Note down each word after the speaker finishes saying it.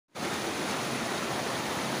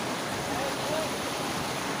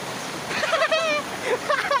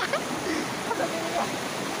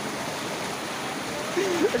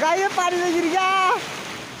Guys ये पानी में गिर गया।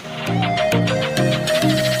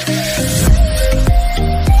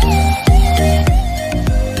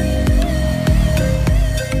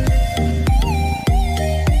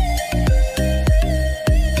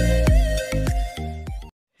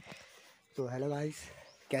 तो हेलो गाइस,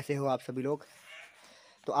 कैसे हो आप सभी लोग।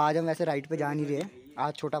 तो आज हम वैसे राइड पे जा नहीं रहे,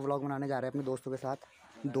 आज छोटा व्लॉग बनाने जा रहे हैं अपने दोस्तों के साथ।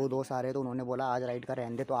 दो दोस्त आ रहे हैं तो उन्होंने बोला आज राइड का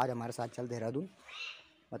रहने दे, तो आज हमारे साथ चल देहरादून।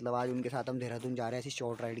 मतलब आज उनके साथ हम देहरादून जा रहे हैं ऐसी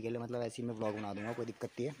शॉर्ट राइड के लिए। मतलब ऐसी मैं व्लॉग बना दूंगा, कोई दिक्कत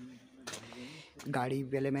नहीं है। गाड़ी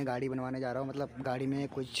पहले मैं गाड़ी बनवाने जा रहा हूँ। मतलब गाड़ी में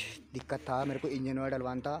कुछ दिक्कत था, मेरे को इंजन ऑयल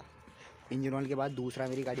डलवाना था। इंजन ऑयल के बाद दूसरा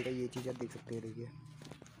मेरी गाड़ी का ये चीज़ आप देख सकते हैं, देखिए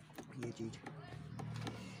ये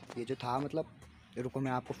चीज़, ये जो था मतलब, रुको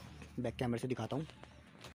मैं आपको बैक कैमरे से दिखाता हूँ।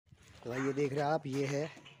 तो भाई ये देख रहे हैं आप, ये है।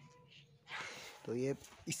 तो ये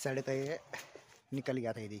इस साइड पे ये निकल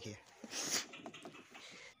गया था, ये देखिए।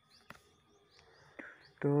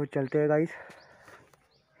 तो चलते हैं गाइस।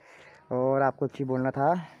 और आपको अच्छी बोलना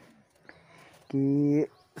था कि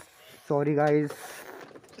सॉरी गाइस,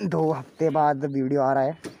 2 हफ्ते बाद वीडियो आ रहा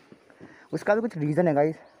है। उसका भी कुछ रीज़न है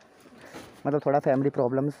गाइस, मतलब थोड़ा फैमिली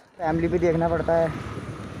प्रॉब्लम्स, फैमिली भी देखना पड़ता है।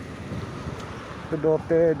 तो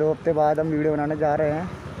 2 हफ्ते बाद हम वीडियो बनाने जा रहे हैं।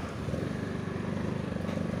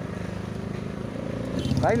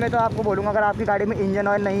 भाई मैं तो आपको बोलूँगा, अगर आपकी गाड़ी में इंजन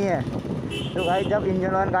ऑयल नहीं है तो भाई जब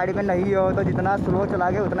इंजन ऑयल गाड़ी में नहीं हो तो जितना स्लो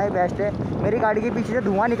चलागे उतना ही बेस्ट है। मेरी गाड़ी के पीछे से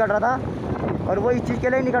धुआं निकल रहा था, और वो इस चीज़ के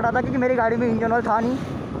लिए निकल रहा था क्योंकि मेरी गाड़ी में इंजन ऑयल था नहीं।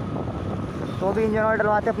 तो भी इंजन ऑयल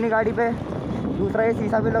डलवाते अपनी गाड़ी पे, दूसरा ये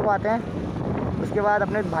शीशा भी लगवाते हैं। उसके बाद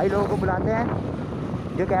अपने भाई लोगों को बुलाते हैं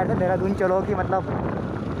जो कह रहे थे देहरादून चलो, कि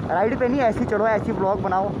मतलब राइड पे नहीं, ऐसी चलो, ऐसी ब्लॉग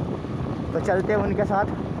बनाओ। तो चलते हैं उनके साथ।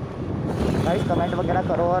 भाई कमेंट वगैरह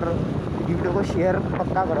करो और वीडियो को शेयर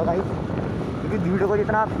पक्का करो भाई, क्योंकि वीडियो को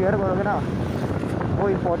जितना आप शेयर करोगे ना वो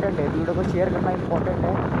इम्पोर्टेंट है। वीडियो को शेयर करना इम्पोर्टेंट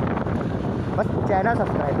है। बस चैनल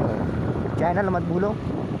सब्सक्राइब करो, चैनल मत भूलो।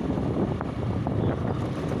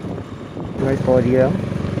 भाई पहुँच गए हम,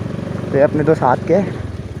 तो अपने तो साथ के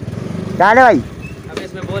क्या है भाई। अब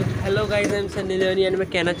इसमें बोल hello guys, I am Sunny Leone and मैं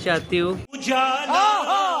कहना चाहती हूँ।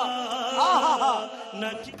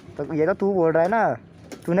 तो ये तो तू बोल रहा है ना,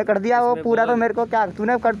 तूने कर दिया वो पूरा। तो मेरे को क्या,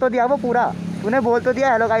 तूने कर तो दिया वो पूरा, तूने बोल तो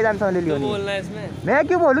दिया hello guys I am Sunny Leone. बोलना है इसमें, मैं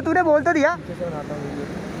क्यों बोलूँ, तूने बोल तो दिया।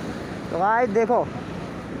 तो भाई देखो,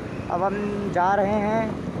 अब हम जा रहे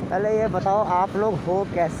हैं। पहले ये बताओ आप लोग हो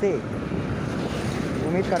कैसे।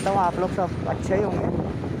 उम्मीद करता हूँ आप लोग सब अच्छे ही होंगे।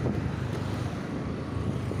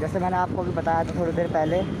 जैसे मैंने आपको भी बताया था थोड़ी देर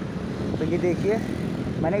पहले। तो ये देखिए,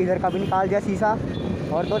 मैंने इधर का भी निकाल दिया शीशा,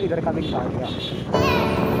 और तो इधर का भी निकाल दिया।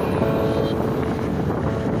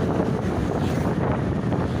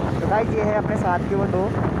 तो गाइस ये है अपने साथ के वो 2,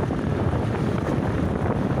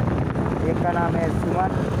 एक का नाम है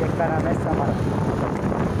सुमन, एक का नाम है समर।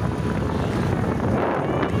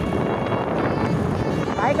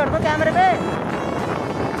 हाय कर दो कैमरे पे।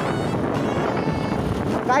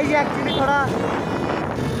 गाइस ये एक्चुअली थोड़ा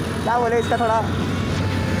क्या बोले, इसका थोड़ा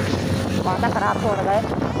माथा खराब हो रहा है।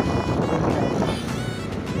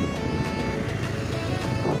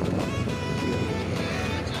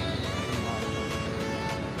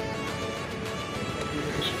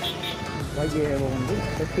 भाई ये है वो मंदिर,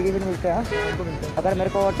 तो ठीक है फिर मिलते हैं। अगर मेरे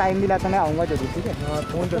को टाइम मिला तो मैं आऊँगा जरूर, ठीक है। हाँ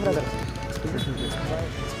फोन कर ब्रदर, ठीक है।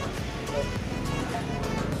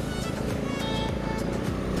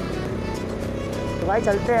 तो भाई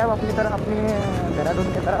चलते हैं अब अपनी तरफ, अपनी देहरादून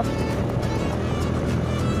की तरफ।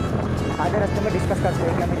 आधे रास्ते में डिस्कस करते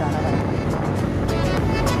हैं कि हमें जाना है।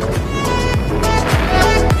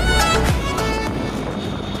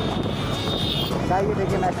 भाई ये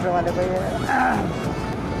देखिए मेट्रो वाले को, ये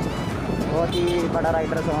बहुत ही बड़ा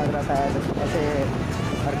राइडर समझ रहा था ऐसे।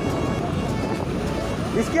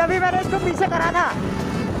 इसकी अभी मैंने इसको पीछे करा था,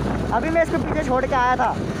 अभी मैं इसको पीछे छोड़ के आया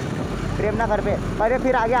था प्रेमना घर पे, पर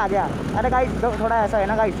फिर आगे आ गया। अरे गाइस थोड़ा ऐसा है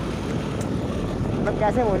ना गाइस, मतलब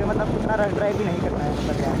कैसे बोले, मतलब उतना रश ड्राइव भी नहीं करना है।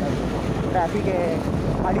 मतलब यहाँ ट्रैफिक है,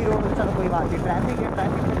 खाली रोड, चलो कोई बात नहीं, ट्रैफिक है,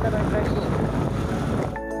 ट्रैफिक में रश ड्राइव।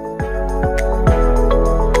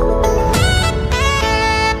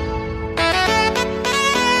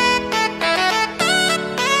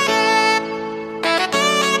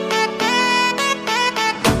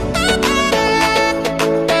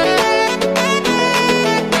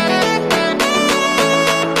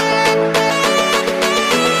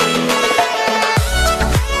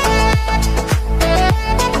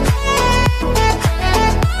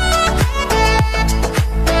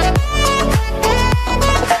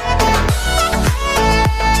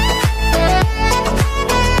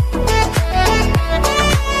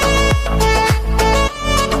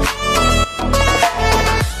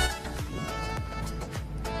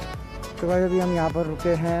 हम यहाँ पर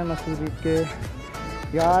रुके हैं मसूरी के।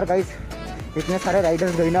 यार गाइस इतने सारे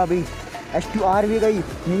राइडर्स गई ना अभी। S2R भी गई,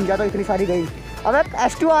 निंजा तो इतनी सारी गई। अब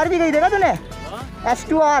S2R भी गई, देखा तूने?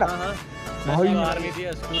 S2R भाई,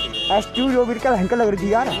 S2 जो बिल्कुल भयंकर लग रही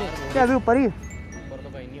थी यार। क्या अभी ऊपर ही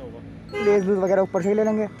प्लेस वगैरह ऊपर से ही ले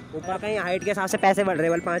लेंगे। ऊपर कहीं हाइट के हिसाब से पैसे बढ़ रहे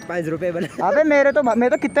हैं, 5-5 रुपए बल। अबे मैं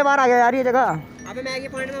तो कितने बार आ गया यार ये जगह। अबे मैगी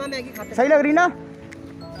पॉइंट में मैगी खाते सही लग रही ना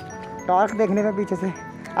टॉर्क देखने में पीछे से।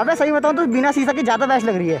 अबे सही बताऊँ तो बिना शीशा के ज़्यादा बेस्ट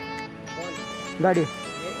लग रही है गाड़ी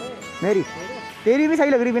मेरी। तेरी भी सही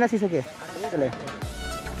लग रही बिना शीशे के। चले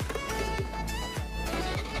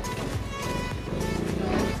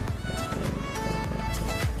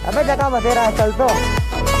अबे जगह बतेरा है, चल तो।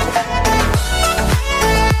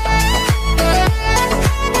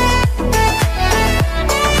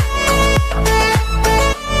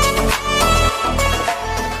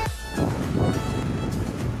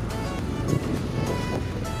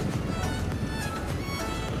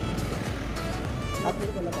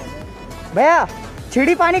 भैया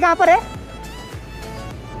छिड़ी पानी कहाँ पर है?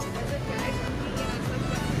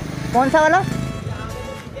 कौन सा वाला?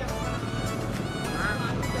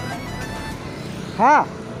 हाँ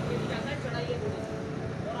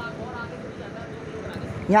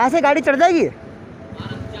यहाँ से गाड़ी चढ़ जाएगी।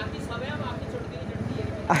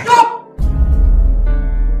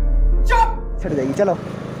 चढ़ जाएगी, चलो।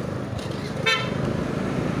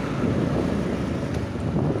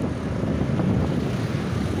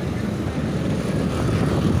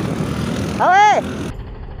 अबे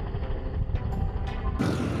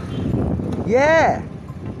ये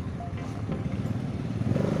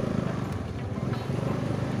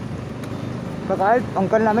तो गाइस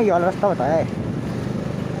अंकल ने हमें ये वाला रास्ता बताया है।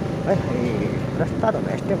 रास्ता तो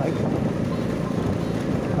बेस्ट है भाई।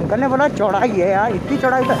 अंकल ने बोला चौड़ाई है यार, इतनी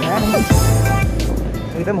चौड़ाई तो है नहीं,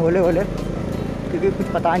 एकदम होले होले, क्योंकि कुछ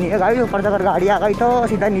पता नहीं है गाइस। ऊपर से अगर गाड़ी आ गई तो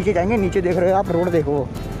सीधा नीचे जाएंगे। नीचे देख रहे हो आप, रोड देखो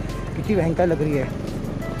कितनी भयंकर लग रही है।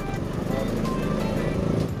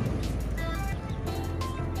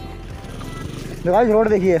 गाइस रोड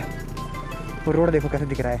देखिए, वो रोड देखो कैसे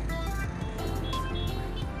दिख रहा है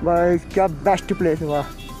भाई। क्या बेस्ट प्लेस हुआ।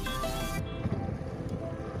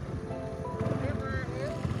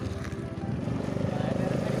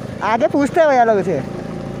 आगे पूछते हैं भैया लोगों से।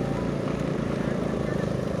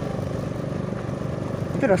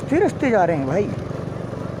 तो रास्ते जा रहे हैं भाई।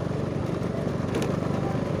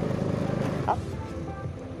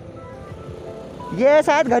 ये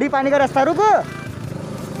शायद घड़ी पानी का रास्ता। रुको,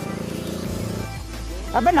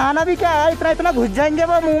 अबे नहाना भी क्या है, इतना इतना घुस जाएंगे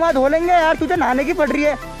वो, मुंह में धो लेंगे यार। तुझे नहाने की पड़ रही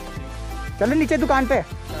है। चलो नीचे दुकान पे।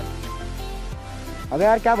 अबे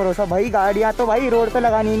यार क्या भरोसा भाई, गाड़ियाँ तो भाई रोड पे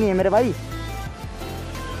लगानी ही नहीं है मेरे भाई।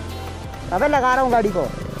 अबे लगा रहा हूँ गाड़ी को।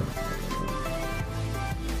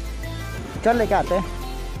 चल लेके आते हैं।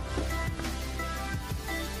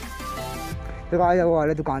 तो भाई वो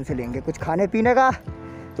वाले दुकान से लेंगे कुछ खाने पीने का।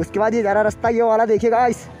 उसके बाद ये ज़रा रास्ता ये वाला देखिएगा,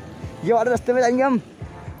 ये वाले रास्ते में जाएंगे हम।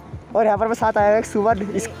 और यहाँ पर मैं साथ आया एक सुबह,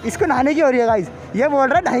 इसको नहाने की हो रही है गाइस। ये बोल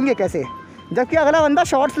रहा है नहाएंगे कैसे, जबकि अगला बंदा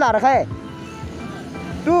शॉर्ट्स ला रखा है।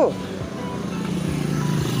 तू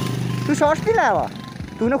शॉर्ट्स नहीं लाया हुआ?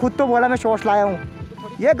 तूने खुद तो बोला मैं शॉर्ट्स लाया हूँ।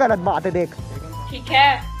 ये गलत बात है, देख। ठीक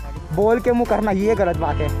है, बोल के मुँह करना ये गलत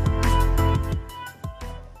बात है।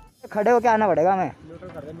 खड़े होके आना पड़ेगा हमें।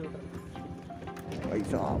 भाई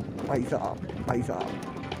साहब भाई साहब भाई साहब,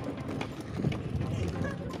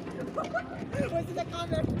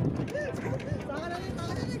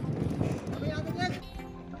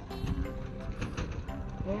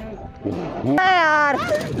 यार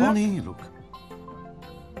कौन है ये लोग?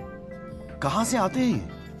 कहाँ से आते हैं?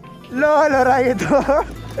 लो रहा ये तो।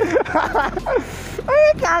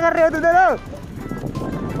 अरे क्या कर रहे हो तुम लोग?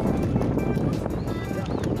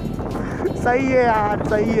 सही है यार,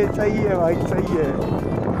 सही है भाई, सही है।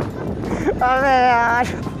 अबे यार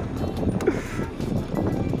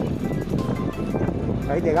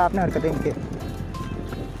भाई देखा आपने हरकतें इनके।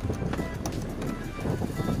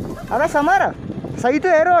 अबे समर सही तो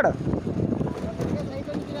है रोड।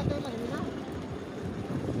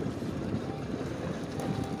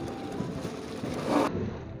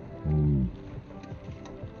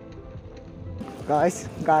 गाइस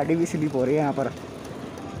गाड़ी भी स्लिप हो रही है यहाँ पर।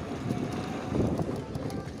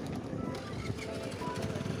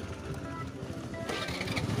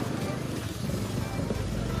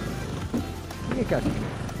 ये क्या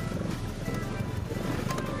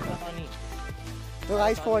तो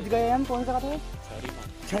गाइस पहुँच गए हम। कौन सा था?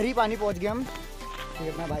 छरी पानी पहुँच गए हम।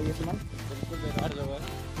 ठीक है भाई, ये सुमन बिल्कुल बेकार जगह है।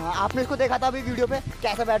 हाँ आपने इसको देखा था अभी वीडियो पे,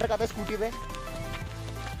 कैसा बैठ रखा था स्कूटी पे।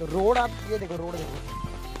 तो रोड आप ये देखो, रोड देखो,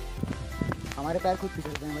 हमारे पैर खुद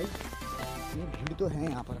फिसलते हैं भाई। ये भीड़ तो है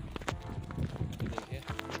यहाँ पर। देखिए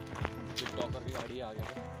टिकटॉकर की गाड़ी आ गया।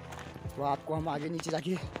 वो आपको हम आगे नीचे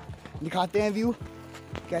जाके दिखाते हैं व्यू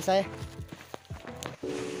कैसा है।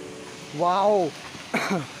 वाओ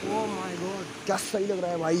ओह माय गॉड, क्या सही लग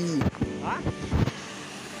रहा है भाई।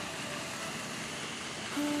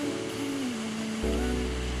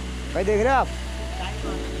 भाई देख रहे हैं आप?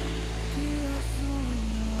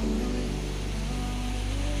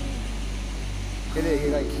 ये देखिए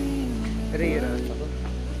गाइस, अरे ये रहा रास्ता तो।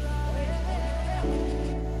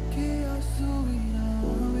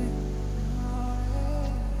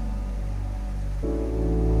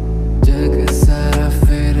 जग सारा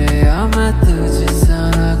फिरे मैं तुझसा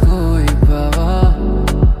ना कोई पावा,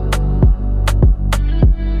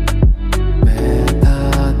 मैं था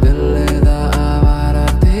दिल दा आवारा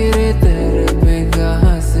तेरे पे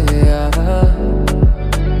कहाँ से आवा।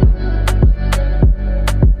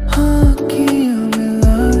 हाँ किया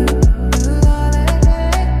मिला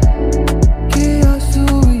के आंसू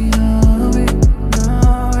भी नावे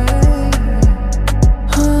नावे,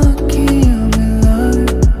 हाँ किया मिला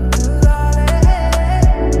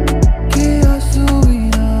के आंसू भी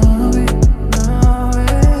नावे नावे।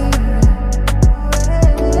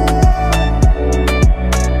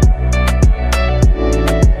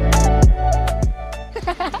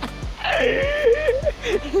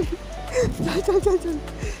 चल चल चल चल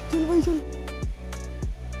चल भाई चल।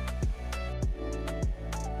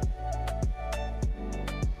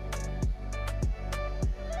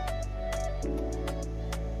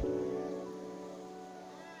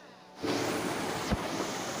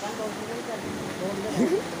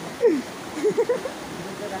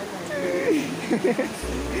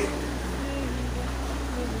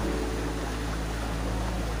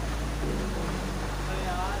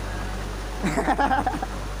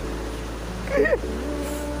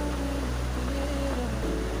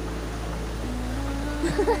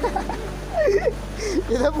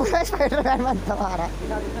 ये तो पूरा स्पाइडरमैन बनता आ रहा है।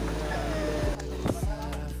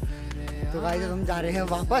 तो गाइस हम जा रहे हैं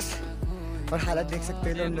वापस और हालत देख सकते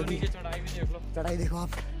हैं लोगों की। चढ़ाई भी देख लो, चढ़ाई देखो आप,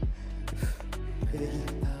 ये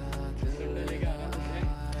देखिए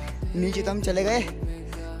नीचे तो हम चले गए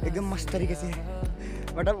एकदम मस्त तरीके से,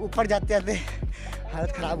 बट अब ऊपर जाते जाते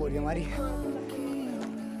हालत खराब हो रही है हमारी।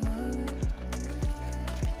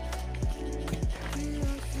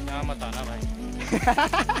 यहाँ मत आना भाई।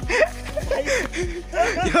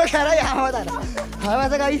 जो कह रहा है यहाँ मत आना। हाँ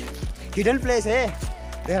वैसे गाइस हिडन प्लेस है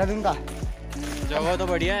देहरादून का, जगह तो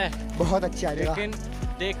बढ़िया है, बहुत अच्छी आ जाएगा। लेकिन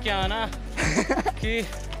देख के आना कि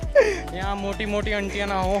यहाँ मोटी मोटी आंटियाँ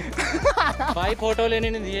ना हो। भाई फोटो लेने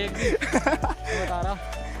नहीं दिए एक भी, बता रहा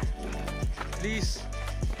प्लीज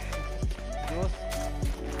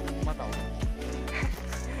मत आओ।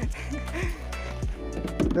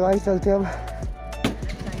 तो गाइस चलते अब।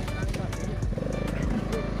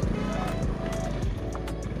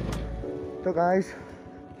 तो गाइस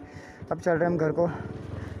अब चल रहे हैं हम घर को।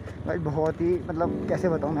 भाई बहुत ही मतलब कैसे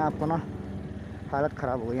बताऊँ मैं आपको ना, हालत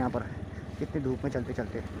ख़राब हो गई यहाँ पर इतनी धूप में चलते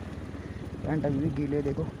चलते। पैंट अभी भी गीले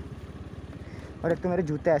देखो, और एक तो मेरे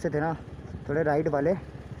जूते ऐसे थे ना थोड़े राइड वाले,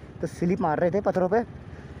 तो स्लिप मार रहे थे पत्थरों पे,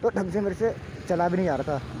 तो ढंग से मेरे से चला भी नहीं जा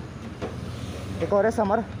रहा था। एक और है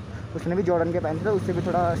समर, उसने भी जॉर्डन के पहने थे, उससे भी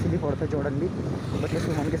थोड़ा स्लिप हो रहा था जॉर्डन भी, बट ये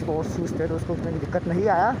सुमन के स्पोर्ट्स शूज़ थे तो उसको उसमें दिक्कत नहीं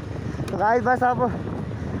आया। तो गाइस बस अब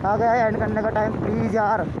आ गया है एंड करने का टाइम। प्लीज़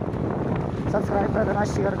यार सब्सक्राइब कर देना,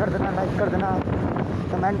 शेयर कर देना, लाइक कर देना,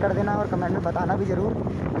 कमेंट कर देना, और कमेंट में बताना भी ज़रूर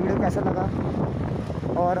वीडियो कैसा लगा।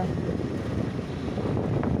 और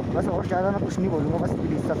बस और ज़्यादा मैं कुछ नहीं बोलूँगा, बस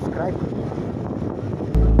प्लीज़ सब्सक्राइब करो।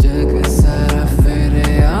 जग सारा फिरे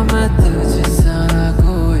मैं तुझ